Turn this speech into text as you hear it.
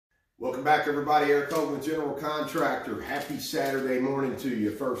Welcome back, everybody. Eric Coleman, General Contractor. Happy Saturday morning to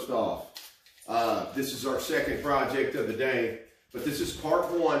you, first off. This is our second project of the day, but this is part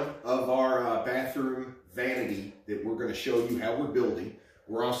one of our bathroom vanity that we're going to show you how we're building.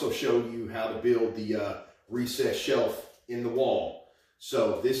 We're also showing you how to build the recessed shelf in the wall.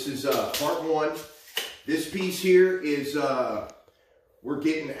 So this is part one. This piece here is, we're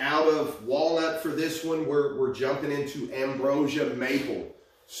getting out of walnut for this one. We're jumping into Ambrosia maple.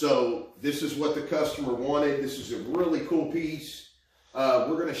 So this is what the customer wanted. This is a really cool piece. We're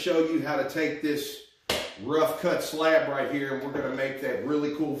going to show you how to take this rough cut slab right here, and we're going to make that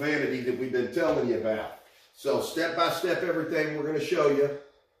really cool vanity that we've been telling you about. So step by step, everything we're going to show you.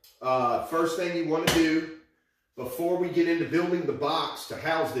 First thing you want to do before we get into building the box to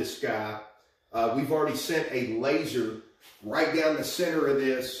house this guy, we've already sent a laser right down the center of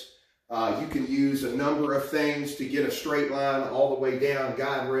this. You can use a number of things to get a straight line all the way down,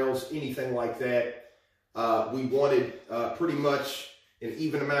 guide rails, anything like that. We wanted pretty much an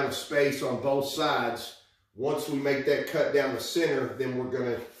even amount of space on both sides. Once we make that cut down the center, then we're going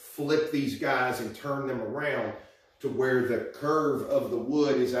to flip these guys and turn them around to where the curve of the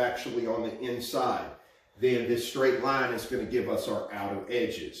wood is actually on the inside. Then this straight line is going to give us our outer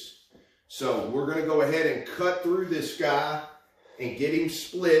edges. So we're going to go ahead and cut through this guy and get him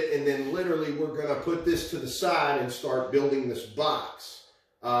split, and then literally we're going to put this to the side and start building this box.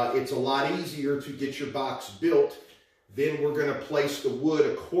 It's a lot easier to get your box built. Then we're going to place the wood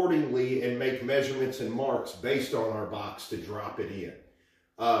accordingly and make measurements and marks based on our box to drop it in.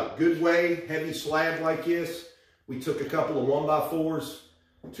 Good way, heavy slab like this, we took a couple of 1x4s,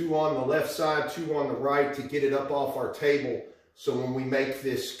 2 on the left side, 2 on the right to get it up off our table. So when we make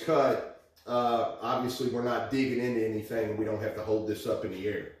this cut, obviously we're not digging into anything and we don't have to hold this up in the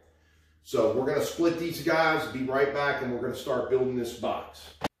air. So we're going to split these guys, be right back, and we're going to start building this box.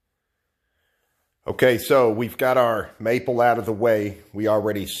 Okay, so we've got our maple out of the way. We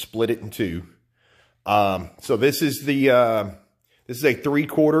already split it in two. So this is the this is a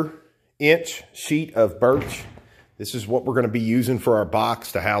 3/4 inch sheet of birch. This is what we're going to be using for our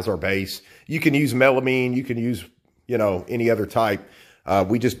box to house our base. You can use melamine, you can use, you know, any other type.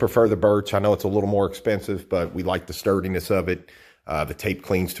 We just prefer the birch. I know it's a little more expensive, but we like the sturdiness of it. The tape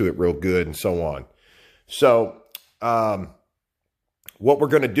clings to it real good and so on. So what we're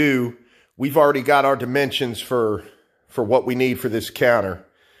going to do, we've already got our dimensions for what we need for this counter.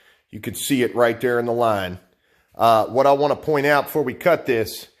 You can see it right there in the line. What I want to point out before we cut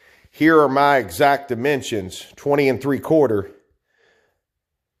this, here are my exact dimensions, 20 3/4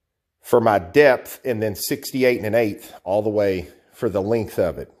 for my depth, and then 68 1/8 all the way for the length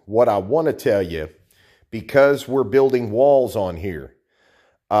of it. What I want to tell you, because we're building walls on here,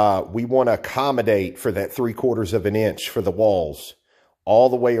 we want to accommodate for that 3/4 inch for the walls all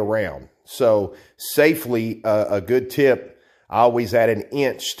the way around. So safely, a good tip, I always add 1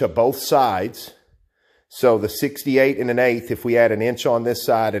 inch to both sides. So the 68 1/8, if we add 1 inch on this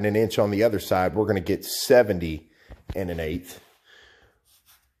side and 1 inch on the other side, we're going to get 70 1/8.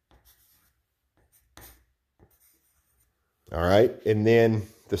 All right, and then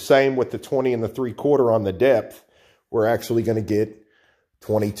the same with the 20 3/4 on the depth. We're actually going to get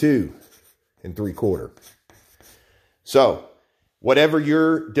 22 3/4. So whatever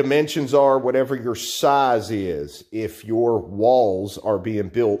your dimensions are, whatever your size is, if your walls are being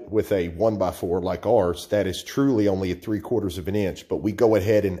built with a 1x4 like ours, that is truly only 3/4 inch, but we go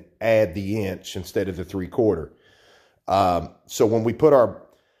ahead and add the inch instead of the 3/4. So when we put our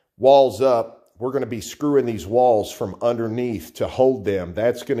walls up, we're going to be screwing these walls from underneath to hold them.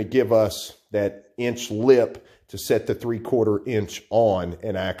 That's going to give us that inch lip to set the 3/4 inch on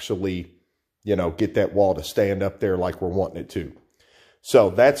and actually, you know, get that wall to stand up there like we're wanting it to.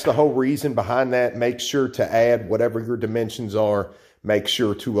 So that's the whole reason behind that. Make sure to add whatever your dimensions are. Make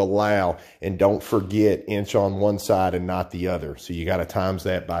sure to allow, and don't forget, inch on one side and not the other. So you got to times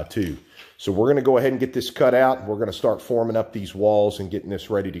that by 2. So we're going to go ahead and get this cut out, and we're going to start forming up these walls and getting this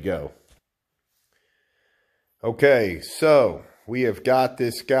ready to go. Okay, so we have got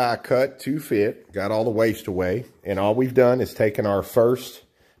this guy cut to fit, got all the waste away, and all we've done is taken our first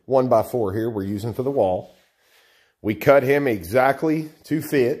 1x4 here we're using for the wall. We cut him exactly to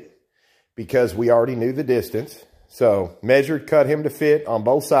fit because we already knew the distance. So measured, cut him to fit on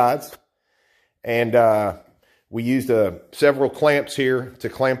both sides, and we used several clamps here to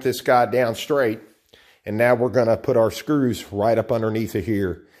clamp this guy down straight, and now we're going to put our screws right up underneath of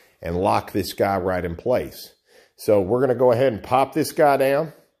here and lock this guy right in place. So we're going to go ahead and pop this guy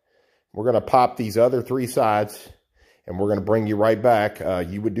down. We're going to pop these other 3 sides, and we're going to bring you right back.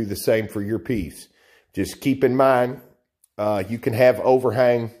 You would do the same for your piece. Just keep in mind, you can have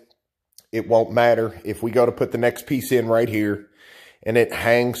overhang it won't matter. If we go to put the next piece in right here and it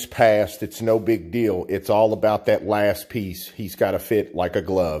hangs past, it's no big deal. It's all about that last piece. He's got to fit like a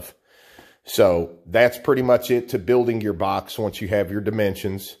glove. So that's pretty much it to building your box once you have your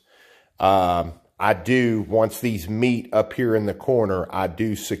dimensions. I do, once these meet up here in the corner, I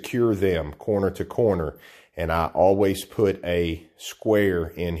do secure them corner to corner. And I always put a square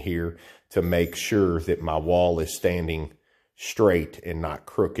in here to make sure that my wall is standing straight and not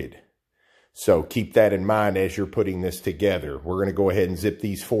crooked. So keep that in mind as you're putting this together. We're going to go ahead and zip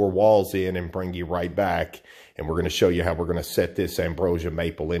these 4 walls in and bring you right back. And we're going to show you how we're going to set this Ambrosia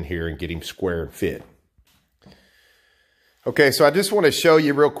maple in here and get him square and fit. Okay, so I just want to show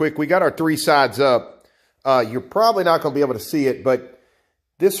you real quick. We got our 3 sides up. You're probably not going to be able to see it, but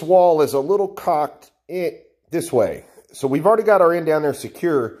this wall is a little cocked this way. So we've already got our end down there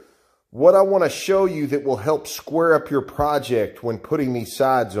secure. What I want to show you that will help square up your project when putting these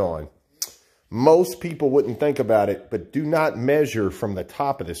sides on. Most people wouldn't think about it, but do not measure from the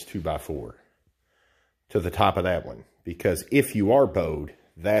top of this 2x4 to the top of that one. Because if you are bowed,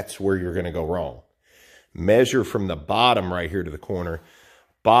 that's where you're going to go wrong. Measure from the bottom right here to the corner,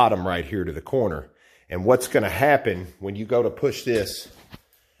 bottom right here to the corner. And what's going to happen when you go to push this,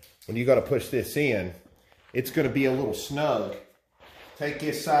 in, it's going to be a little snug. Take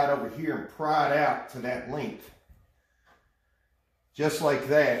this side over here and pry it out to that length. Just like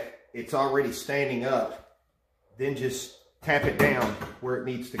that, it's already standing up. Then just tap it down where it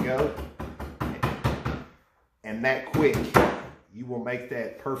needs to go. And that quick, you will make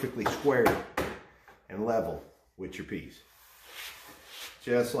that perfectly square and level with your piece.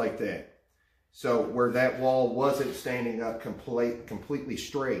 Just like that. So where that wall wasn't standing up completely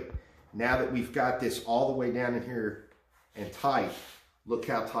straight, now that we've got this all the way down in here and tight, look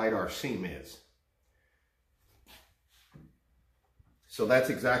how tight our seam is. So that's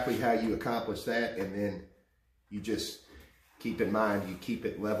exactly how you accomplish that. And then you just keep in mind, you keep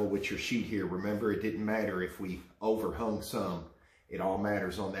it level with your sheet here. Remember, it didn't matter if we overhung some. It all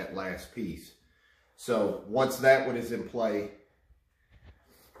matters on that last piece. So once that one is in play,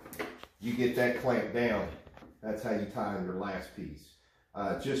 you get that clamped down. That's how you tie in your last piece.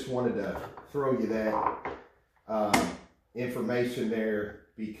 Just wanted to throw you that information there,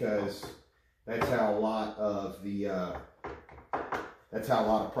 because that's how a lot of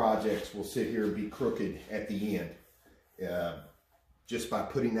projects will sit here and be crooked at the end. Just by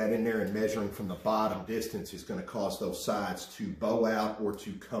putting that in there and measuring from the bottom distance is going to cause those sides to bow out or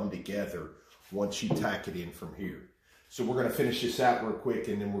to come together once you tack it in from here. So we're going to finish this out real quick,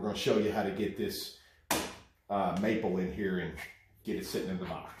 and then we're going to show you how to get this maple in here and get it sitting in the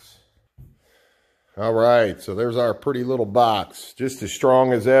box. All right, so there's our pretty little box, just as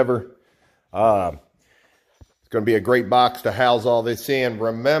strong as ever. It's going to be a great box to house all this in.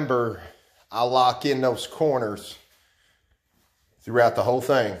 Remember, I lock in those corners throughout the whole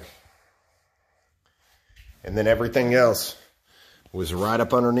thing. And then everything else was right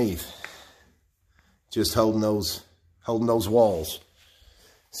up underneath, just holding those walls.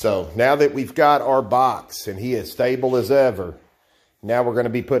 So now that we've got our box and he is stable as ever, now we're going to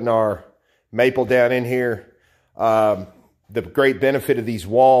be putting our maple down in here. The great benefit of these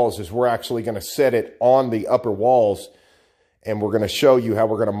walls is we're actually going to set it on the upper walls, and we're going to show you how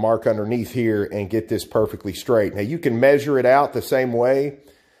we're going to mark underneath here and get this perfectly straight. Now you can measure it out the same way.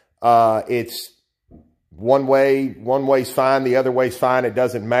 It's one way's fine, the other way's fine. It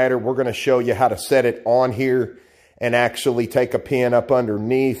doesn't matter. We're going to show you how to set it on here and actually take a pin up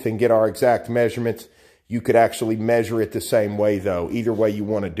underneath and get our exact measurements. You could actually measure it the same way though, either way you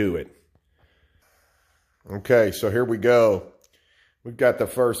want to do it. Okay, so here we go. We've got the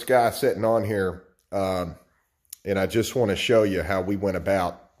first guy sitting on here. And I just want to show you how we went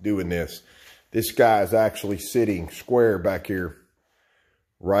about doing this. This guy is actually sitting square back here,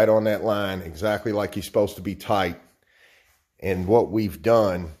 right on that line, exactly like he's supposed to be tight. And what we've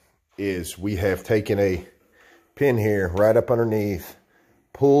done is we have taken a pin here right up underneath,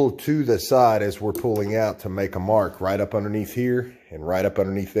 pulled to the side as we're pulling out to make a mark right up underneath here and right up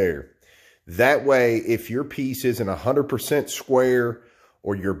underneath there. That way, if your piece isn't 100% square,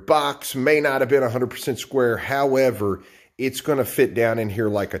 or your box may not have been 100% square, however, it's going to fit down in here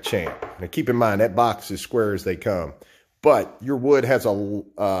like a champ. Now, keep in mind, that box is square as they come. But your wood has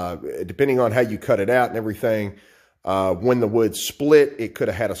depending on how you cut it out and everything, when the wood split, it could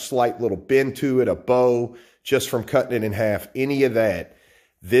have had a slight little bend to it, a bow, just from cutting it in half, any of that.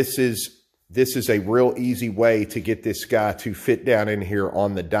 This is a real easy way to get this guy to fit down in here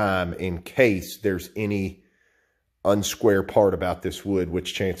on the dime in case there's any unsquare part about this wood,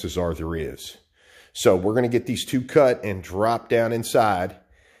 which chances are there is. So we're going to get these two cut and drop down inside.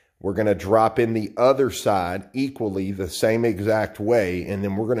 We're going to drop in the other side equally the same exact way. And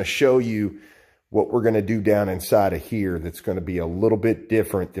then we're going to show you what we're going to do down inside of here that's going to be a little bit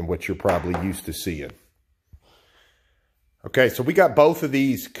different than what you're probably used to seeing. Okay, so we got both of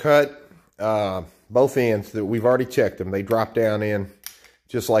these cut, both ends that we've already checked them. They drop down in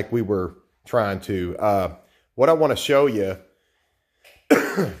just like we were trying to. What I want to show you,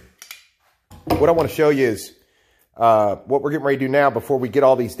 is what we're getting ready to do now before we get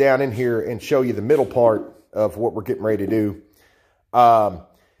all these down in here and show you the middle part of what we're getting ready to do.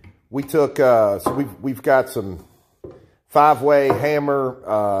 We took, so we've got some 5-way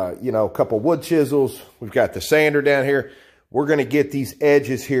hammer, you know, a couple wood chisels. We've got the sander down here. We're going to get these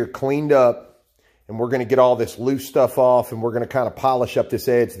edges here cleaned up, and we're going to get all this loose stuff off, and we're going to kind of polish up this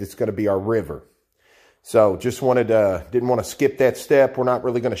edge that's going to be our river. So just wanted to, didn't want to skip that step. We're not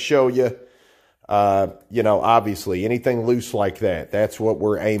really going to show you, you know, obviously anything loose like that. That's what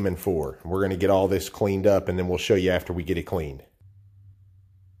we're aiming for. We're going to get all this cleaned up, and then we'll show you after we get it cleaned.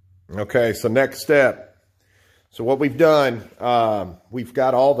 Okay, so next step. So what we've done, we've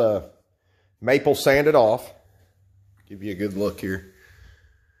got all the maple sanded off. Give you a good look here.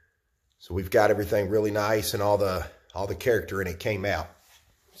 So we've got everything really nice, and all the character in it came out.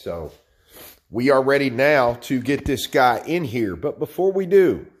 So we are ready now to get this guy in here. But before we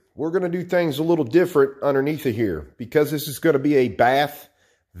do, we're going to do things a little different underneath of here, because this is going to be a bath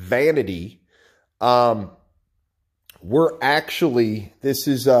vanity. We're actually, this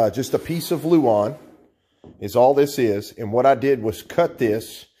is just a piece of Luan is all this is. And what I did was cut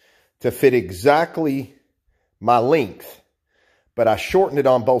this to fit exactly my length, but I shortened it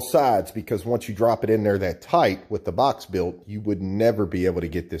on both sides because once you drop it in there that tight with the box built, you would never be able to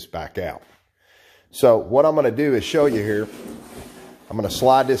get this back out. So what I'm going to do is show you here. I'm going to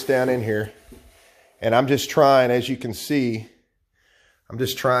slide this down in here, and I'm just trying, as you can see, I'm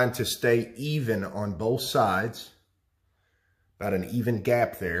just trying to stay even on both sides, about an even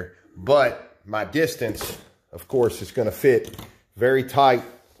gap there. But my distance, of course, is going to fit very tight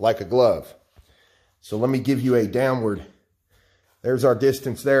like a glove. So let me give you a downward. There's our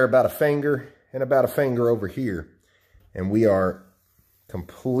distance there, about a finger, and about a finger over here. And we are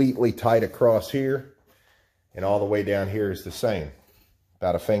completely tight across here, and all the way down here is the same.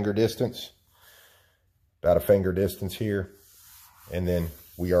 About a finger distance, about a finger distance here, and then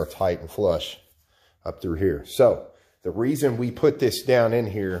we are tight and flush up through here. So the reason we put this down in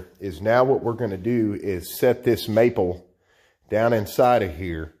here is now what we're going to do is set this maple down inside of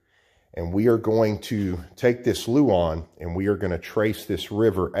here, and we are going to take this Luan and we are going to trace this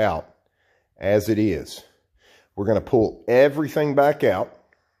river out as it is. We're going to pull everything back out.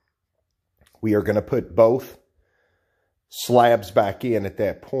 We are going to put both slabs back in at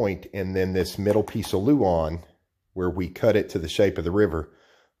that point, and then this middle piece of Luan, where we cut it to the shape of the river,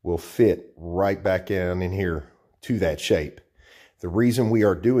 will fit right back in here to that shape. The reason we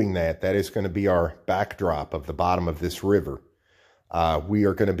are doing that, that is going to be our backdrop of the bottom of this river. We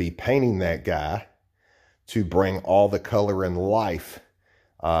are going to be painting that guy to bring all the color and life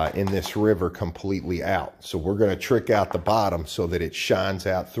in this river completely out. So we're going to trick out the bottom so that it shines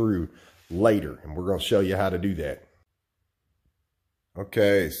out through later, and we're going to show you how to do that.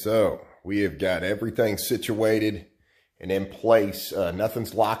 Okay, so we have got everything situated and in place.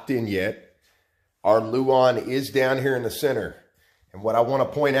 Nothing's locked in yet. Our Luan is down here in the center. And what I want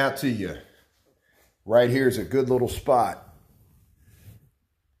to point out to you, right here is a good little spot.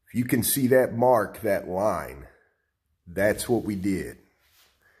 If you can see that mark, that line, that's what we did.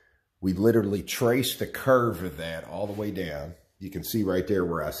 We literally traced the curve of that all the way down. You can see right there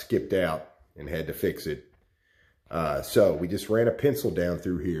where I skipped out and had to fix it. So we just ran a pencil down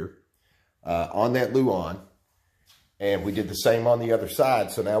through here on that Luan, and we did the same on the other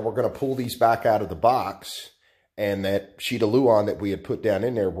side. So now we're going to pull these back out of the box, and that sheet of Luan that we had put down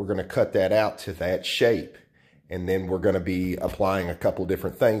in there, we're going to cut that out to that shape. And then we're going to be applying a couple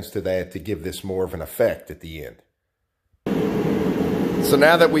different things to that to give this more of an effect at the end. So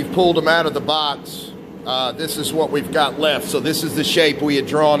now that we've pulled them out of the box, this is what we've got left. So this is the shape we had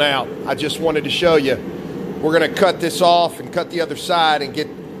drawn out. I just wanted to show you. We're going to cut this off and cut the other side and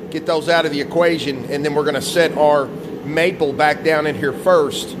get those out of the equation. And then we're going to set our maple back down in here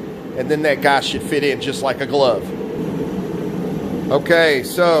first. And then that guy should fit in just like a glove. Okay,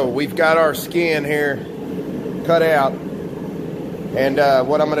 so we've got our skin here cut out. And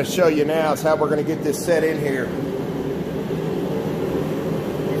what I'm going to show you now is how we're going to get this set in here.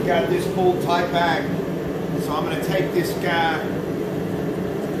 We've got this pulled tight back. So I'm going to take this guy,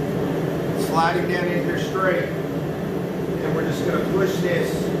 slide him down in here straight, and we're just going to push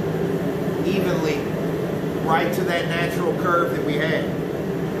this evenly right to that natural curve that we had.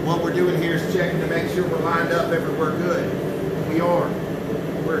 And what we're doing here is checking to make sure we're lined up everywhere good. We are.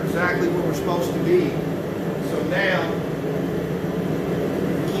 We're exactly where we're supposed to be. So now,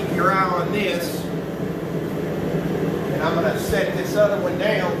 keep your eye on this. And I'm going to set this other one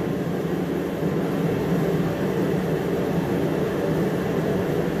down.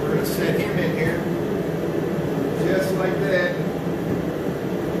 We're going to set him in here. Just like that.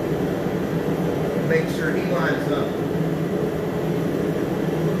 And make sure he lines up.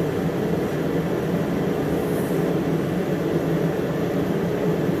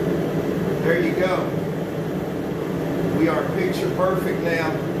 There you go. We are picture perfect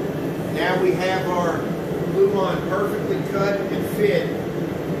now. Now we have our glue on perfectly cut and fit,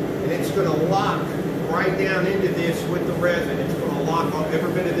 and it's going to lock right down into this with the resin. It's going to lock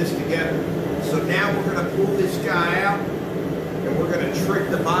every bit of this together. So now we're going to pull this guy out, and we're going to trick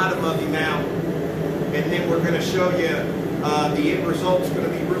the bottom of him out, and then we're going to show you the end result's going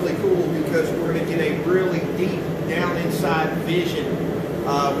to be really cool because we're going to get a really deep down inside vision.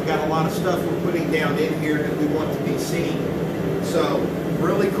 We got a lot of stuff we're putting down in here that we want to be seen. So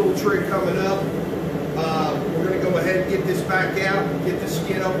really cool trick coming up. We're going to go ahead and get this back out, get the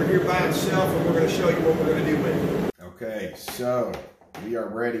skin over here by itself, and we're going to show you what we're going to do with it. Okay, so we are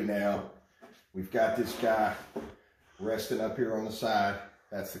ready now. We've got this guy resting up here on the side.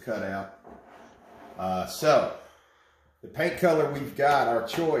 That's the cutout. So the paint color we've got, our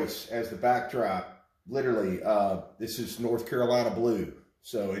choice as the backdrop, literally, this is North Carolina blue.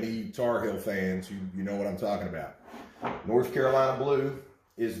 So any Tar Heel fans, you know what I'm talking about. North Carolina blue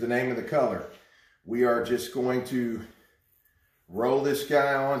is the name of the color. We are just going to roll this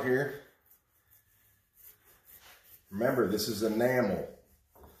guy on here. Remember, this is enamel.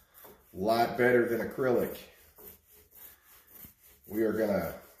 A lot better than acrylic. We are going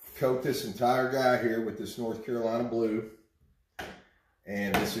to coat this entire guy here with this North Carolina blue.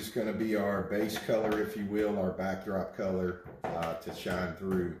 And this is going to be our base color, if you will, our backdrop color to shine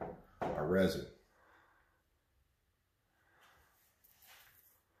through our resin.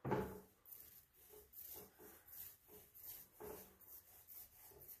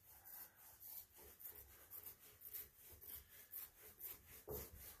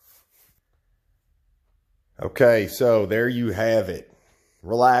 Okay, so there you have it.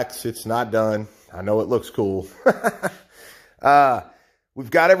 Relax, it's not done. I know it looks cool. We've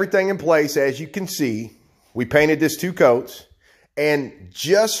got everything in place, as you can see. We painted this 2 coats. And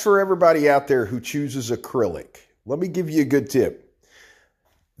just for everybody out there who chooses acrylic, let me give you a good tip.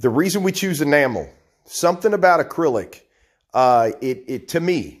 The reason we choose enamel, something about acrylic, to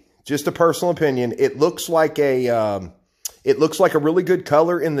me, just a personal opinion, it looks like a really good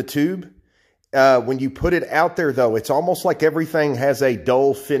color in the tube. When you put it out there, though, it's almost like everything has a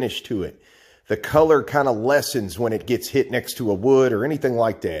dull finish to it. The color kind of lessens when it gets hit next to a wood or anything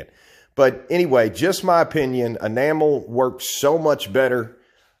like that. But anyway, just my opinion, enamel works so much better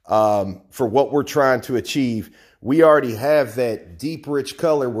for what we're trying to achieve. We already have that deep, rich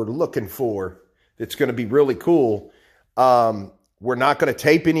color we're looking for that's going to be really cool. We're not going to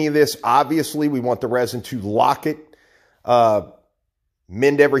tape any of this. Obviously, we want the resin to lock it,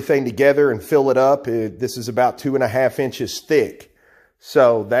 mend everything together and fill it up. This is about 2.5 inches thick.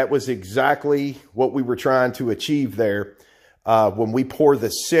 So that was exactly what we were trying to achieve there. When we pour the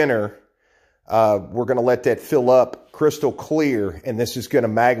center, we're going to let that fill up crystal clear, and this is going to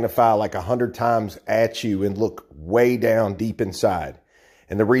magnify like 100 times at you and look way down deep inside.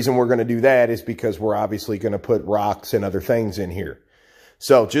 And the reason we're going to do that is because we're obviously going to put rocks and other things in here.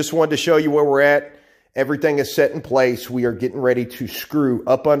 So just wanted to show you where we're at. Everything is set in place. We are getting ready to screw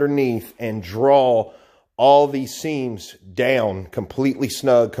up underneath and draw all these seams down completely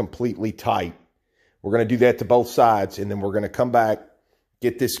snug, completely tight. We're going to do that to both sides, and then we're going to come back,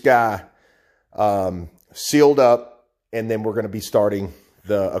 get this guy sealed up, and then we're going to be starting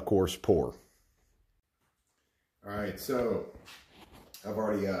the, of course, pour. All right, so I've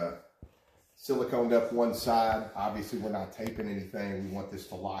already siliconed up one side. Obviously, we're not taping anything. We want this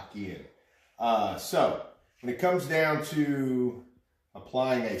to lock in. So when it comes down to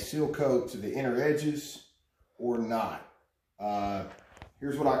applying a seal coat to the inner edges or not,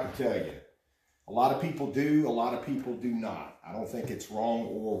 here's what I can tell you. A lot of people do, a lot of people do not. I don't think it's wrong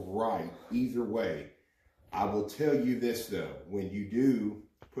or right either way. I will tell you this though, when you do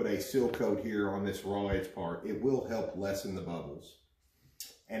put a seal coat here on this raw edge part, it will help lessen the bubbles.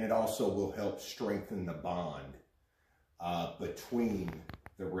 And it also will help strengthen the bond between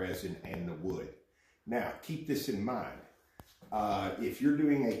the resin and the wood. Now, keep this in mind. If you're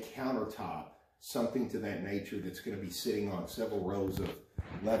doing a countertop, something to that nature that's going to be sitting on several rows of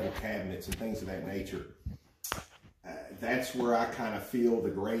level cabinets and things of that nature, that's where I kind of feel the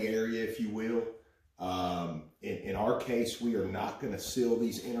gray area, if you will. In our case, we are not going to seal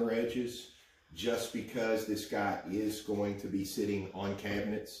these inner edges just because this guy is going to be sitting on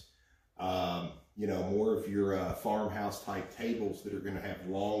cabinets. You know, more of your farmhouse type tables that are going to have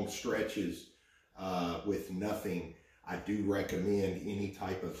long stretches with nothing. I do recommend any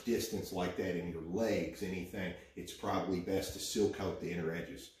type of distance like that in your legs, anything, it's probably best to seal coat the inner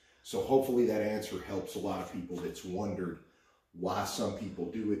edges. So hopefully that answer helps a lot of people that's wondered why some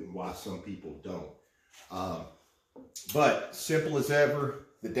people do it and why some people don't. But simple as ever,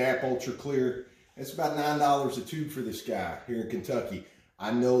 the DAP Ultra Clear, it's about $9 a tube for this guy here in Kentucky.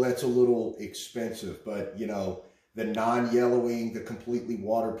 I know that's a little expensive, but you know, the non-yellowing, the completely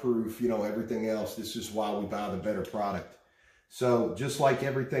waterproof, you know, everything else, this is why we buy the better product. So just like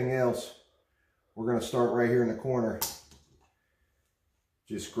everything else, we're going to start right here in the corner.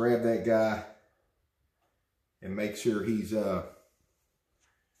 Just grab that guy and make sure he's sealed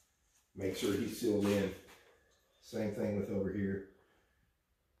in. Same thing with over here.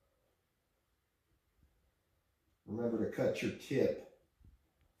 Remember to cut your tip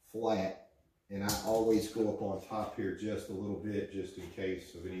flat. And I always go up on top here just a little bit, just in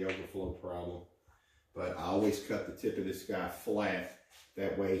case of any overflow problem. But I always cut the tip of this guy flat.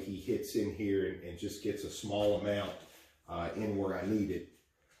 That way he hits in here and just gets a small amount in where I need it,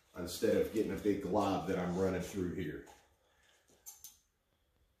 instead of getting a big glob that I'm running through here.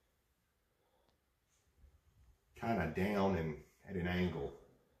 Kind of down and at an angle.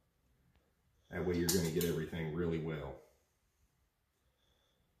 That way you're going to get everything really well.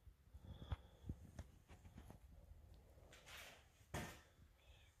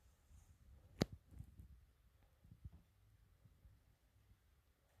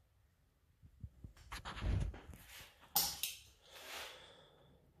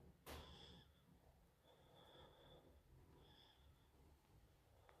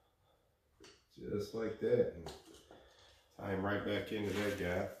 Just like that, and tie him right back into that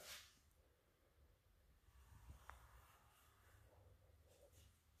guy.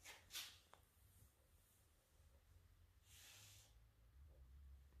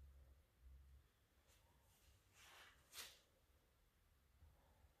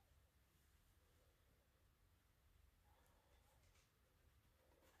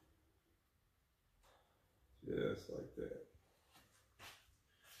 Just like that.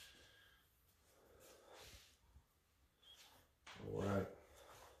 All right.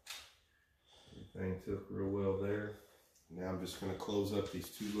 Everything took real well there. Now I'm just going to close up these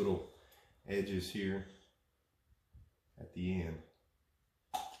two little edges here at the end.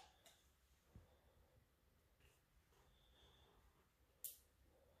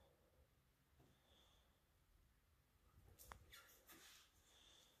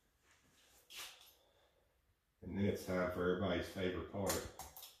 And then it's time for everybody's favorite part.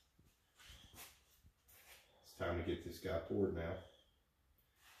 It's time to get this guy poured now.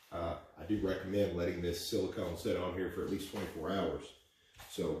 I do recommend letting this silicone sit on here for at least 24 hours.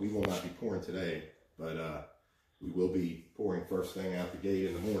 So we will not be pouring today, but we will be pouring first thing out the gate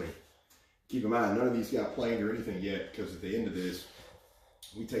in the morning. Keep in mind, none of these got planed or anything yet, because at the end of this,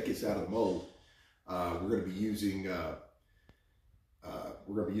 we take this out of the mold. We're going to be using a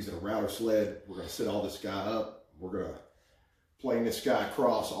router sled. We're going to set all this guy up. We're going to plane this guy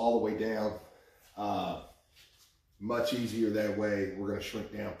across all the way down. Much easier that way. We're going to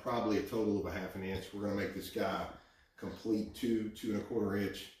shrink down probably a total of a ½ inch. We're going to make this guy complete 2 2¼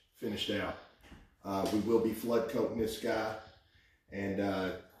 inch finished out. We will be flood coating this guy,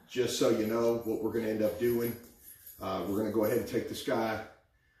 and just so you know what we're going to end up doing, we're going to go ahead and take this guy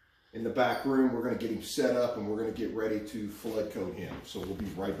in the back room. We're going to get him set up, and we're going to get ready to flood coat him. So we'll be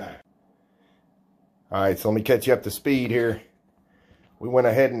right back. All right, so let me catch you up to speed here. We went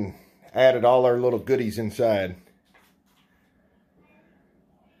ahead and added all our little goodies inside.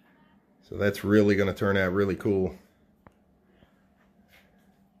 So that's really going to turn out really cool.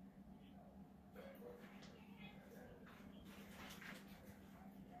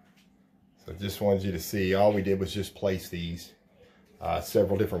 So just wanted you to see, all we did was just place these.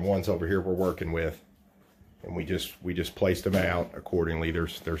 Several different ones over here we're working with. And we just placed them out accordingly.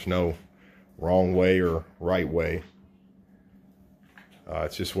 There's no wrong way or right way.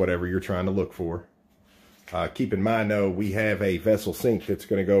 It's just whatever you're trying to look for. Keep in mind, though, we have a vessel sink that's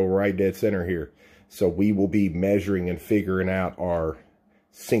going to go right dead center here. So we will be measuring and figuring out our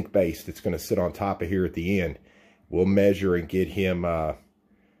sink base that's going to sit on top of here at the end. We'll measure and get him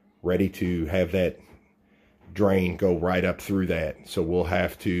ready to have that drain go right up through that. So we'll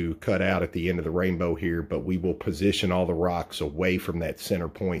have to cut out at the end of the rainbow here, but we will position all the rocks away from that center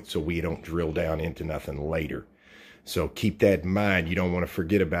point so we don't drill down into nothing later. So keep that in mind. You don't want to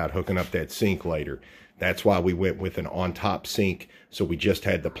forget about hooking up that sink later. That's why we went with an on-top sink. So we just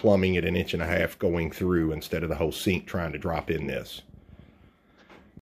had the plumbing at 1.5 inches going through instead of the whole sink trying to drop in this.